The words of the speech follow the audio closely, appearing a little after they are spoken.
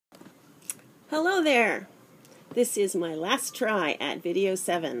Hello there! This is my last try at video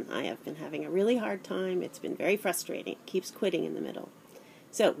 7. I have been having a really hard time. It's been very frustrating. It keeps quitting in the middle.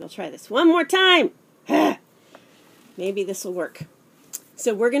 So we'll try this one more time. Maybe this will work.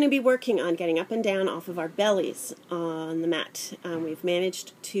 So we're going to be working on getting up and down off of our bellies on the mat. We've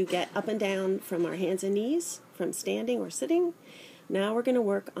managed to get up and down from our hands and knees, from standing or sitting. Now we're going to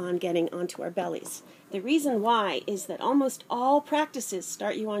work on getting onto our bellies. The reason why is that almost all practices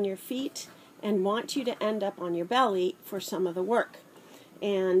start you on your feet and want you to end up on your belly for some of the work.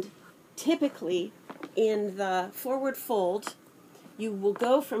 And typically in the forward fold, you will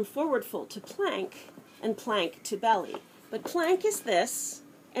go from forward fold to plank and plank to belly. But plank is this,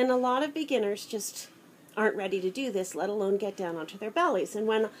 and a lot of beginners just aren't ready to do this, let alone get down onto their bellies. And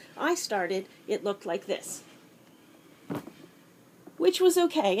when I started, it looked like this, which was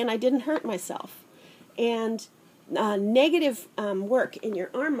okay, and I didn't hurt myself. And negative work in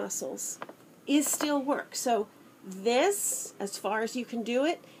your arm muscles is still work. So this, as far as you can do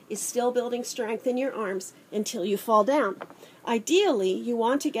it, is still building strength in your arms until you fall down. Ideally, you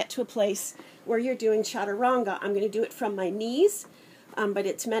want to get to a place where you're doing chaturanga. I'm going to do it from my knees, but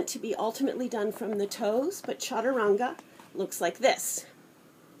it's meant to be ultimately done from the toes. But chaturanga looks like this,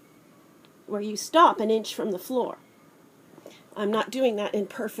 where you stop an inch from the floor. I'm not doing that in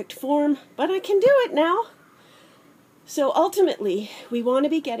perfect form, but I can do it now. So ultimately, we want to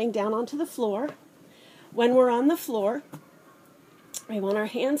be getting down onto the floor. When we're on the floor, we want our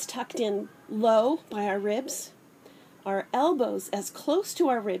hands tucked in low by our ribs, our elbows as close to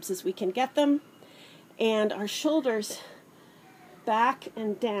our ribs as we can get them, and our shoulders back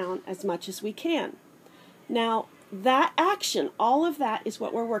and down as much as we can. Now, that action, all of that is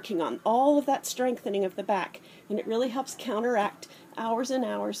what we're working on, all of that strengthening of the back, and it really helps counteract hours and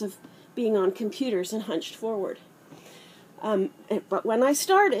hours of being on computers and hunched forward. But when I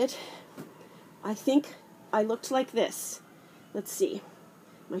started, I think I looked like this. Let's see.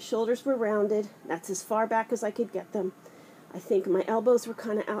 My shoulders were rounded. That's as far back as I could get them. I think my elbows were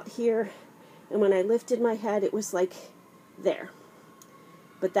kind of out here. And when I lifted my head, it was like there.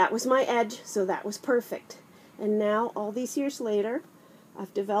 But that was my edge, so that was perfect. And now, all these years later,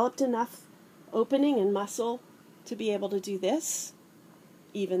 I've developed enough opening and muscle to be able to do this,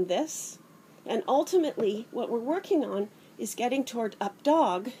 even this. And ultimately, what we're working on is getting toward up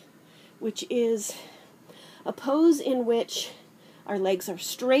dog, which is a pose in which our legs are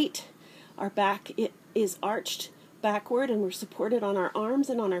straight, our back is arched backward, and we're supported on our arms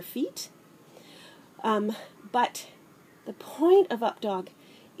and on our feet. But the point of up dog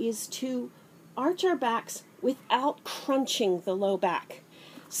is to arch our backs without crunching the low back.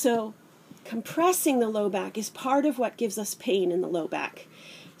 So compressing the low back is part of what gives us pain in the low back.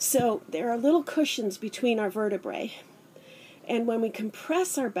 So there are little cushions between our vertebrae. And when we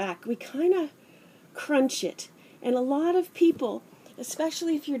compress our back, we kind of crunch it. And a lot of people,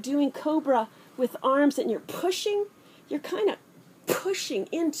 especially if you're doing cobra with arms and you're pushing, you're kind of pushing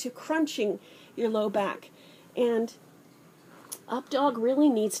into crunching your low back. And up dog really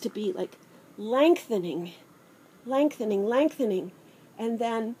needs to be like lengthening, lengthening, lengthening, and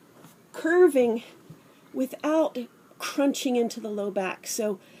then curving without crunching into the low back.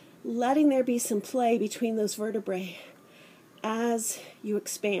 So letting there be some play between those vertebrae as you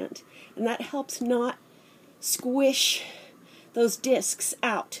expand. And that helps not squish those discs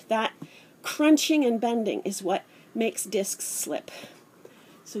out. That crunching and bending is what makes discs slip.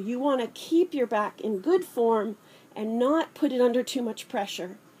 So you want to keep your back in good form and not put it under too much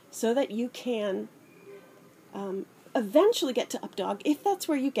pressure so that you can eventually get to up dog if that's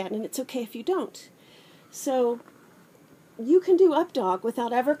where you get, and it's okay if you don't. So you can do up dog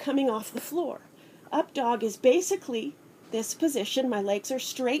without ever coming off the floor. Up dog is basically this position. My legs are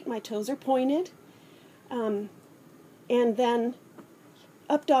straight, my toes are pointed, and then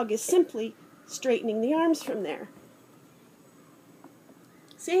up dog is simply straightening the arms from there.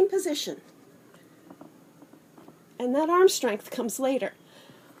 Same position. And that arm strength comes later.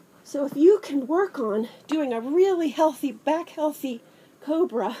 So if you can work on doing a really healthy, back healthy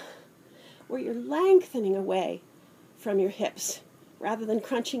cobra, where you're lengthening away from your hips rather than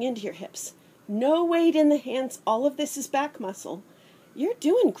crunching into your hips, no weight in the hands, all of this is back muscle, you're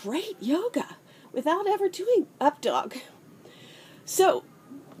doing great yoga without ever doing up dog. So,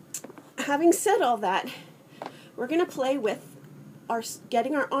 having said all that, we're going to play with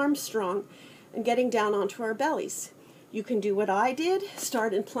getting our arms strong and getting down onto our bellies. You can do what I did,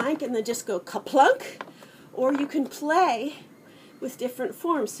 start in plank and then just go kaplunk, or you can play with different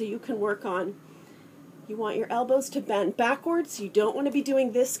forms. So you can work on, you want your elbows to bend backwards, you don't want to be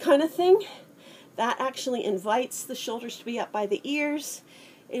doing this kind of thing. That actually invites the shoulders to be up by the ears.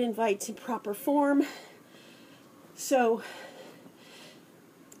 It invites in proper form. So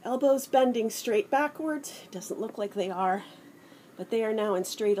elbows bending straight backwards. It doesn't look like they are, but they are now in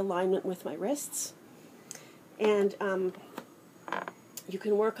straight alignment with my wrists. And you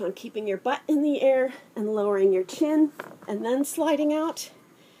can work on keeping your butt in the air and lowering your chin and then sliding out.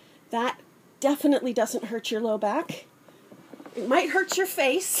 That definitely doesn't hurt your low back. It might hurt your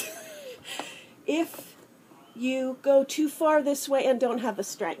face if you go too far this way and don't have the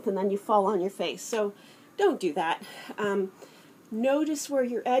strength, and then you fall on your face. So don't do that. Notice where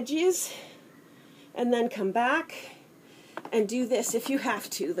your edge is, and then come back and do this if you have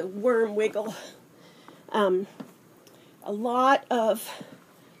to, the worm wiggle. A lot of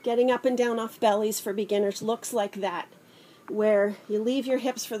getting up and down off bellies for beginners looks like that, where you leave your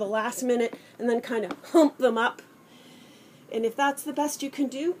hips for the last minute and then kind of hump them up. And if that's the best you can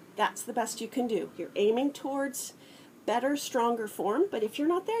do, that's the best you can do. You're aiming towards better, stronger form, but if you're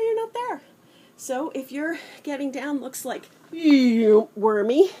not there, you're not there. So if you're getting down looks like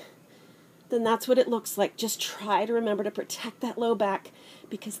wormy, then that's what it looks like. Just try to remember to protect that low back,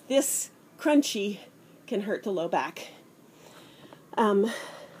 because this crunchy can hurt the low back.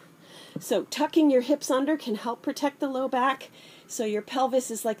 So tucking your hips under can help protect the low back. So your pelvis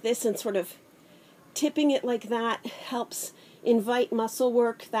is like this, and sort of tipping it like that helps invite muscle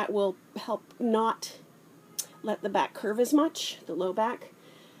work that will help not let the back curve as much, the low back.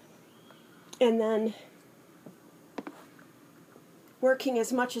 And then working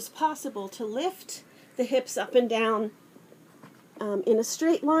as much as possible to lift the hips up and down in a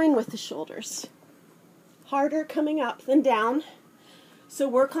straight line with the shoulders. Harder coming up than down. So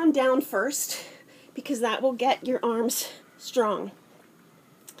work on down first, because that will get your arms strong.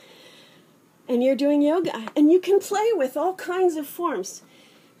 And you're doing yoga, and you can play with all kinds of forms.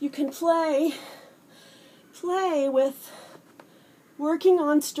 You can play with working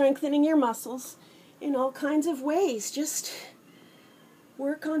on strengthening your muscles in all kinds of ways. Just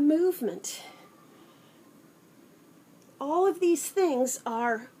work on movement. All of these things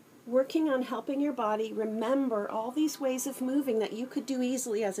are working on helping your body remember all these ways of moving that you could do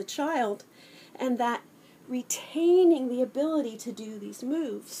easily as a child, and that retaining the ability to do these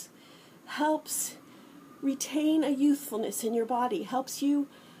moves helps retain a youthfulness in your body, helps you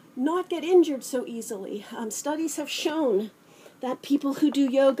not get injured so easily. Studies have shown that people who do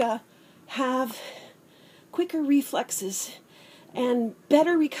yoga have quicker reflexes and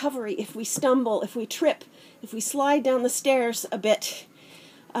better recovery if we stumble, if we trip, if we slide down the stairs a bit.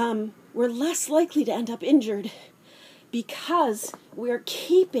 We're less likely to end up injured because we're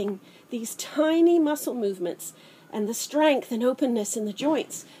keeping these tiny muscle movements and the strength and openness in the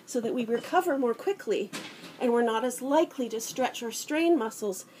joints so that we recover more quickly, and we're not as likely to stretch or strain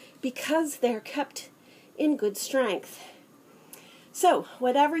muscles because they're kept in good strength. So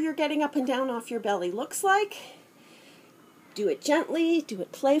whatever you're getting up and down off your belly looks like, do it gently, do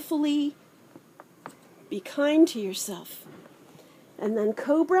it playfully, be kind to yourself. And then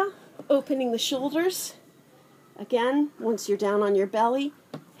cobra, opening the shoulders. Again, once you're down on your belly,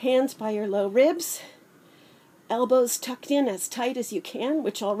 hands by your low ribs, elbows tucked in as tight as you can,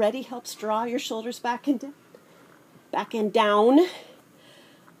 which already helps draw your shoulders back and down.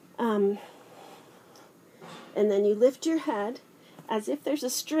 And then you lift your head as if there's a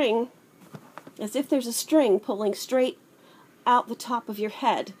string pulling straight out the top of your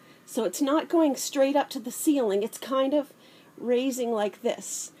head. So it's not going straight up to the ceiling, it's kind of raising like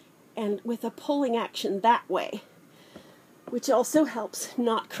this, and with a pulling action that way, which also helps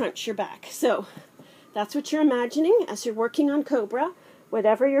not crunch your back. So that's what you're imagining as you're working on cobra.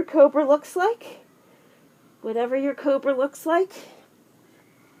 Whatever your cobra looks like,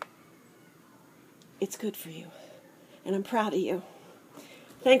 it's good for you. And I'm proud of you.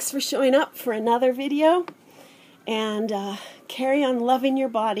 Thanks for showing up for another video. And carry on loving your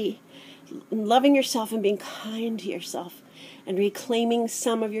body, loving yourself, and being kind to yourself, and reclaiming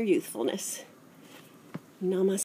some of your youthfulness. Namaste.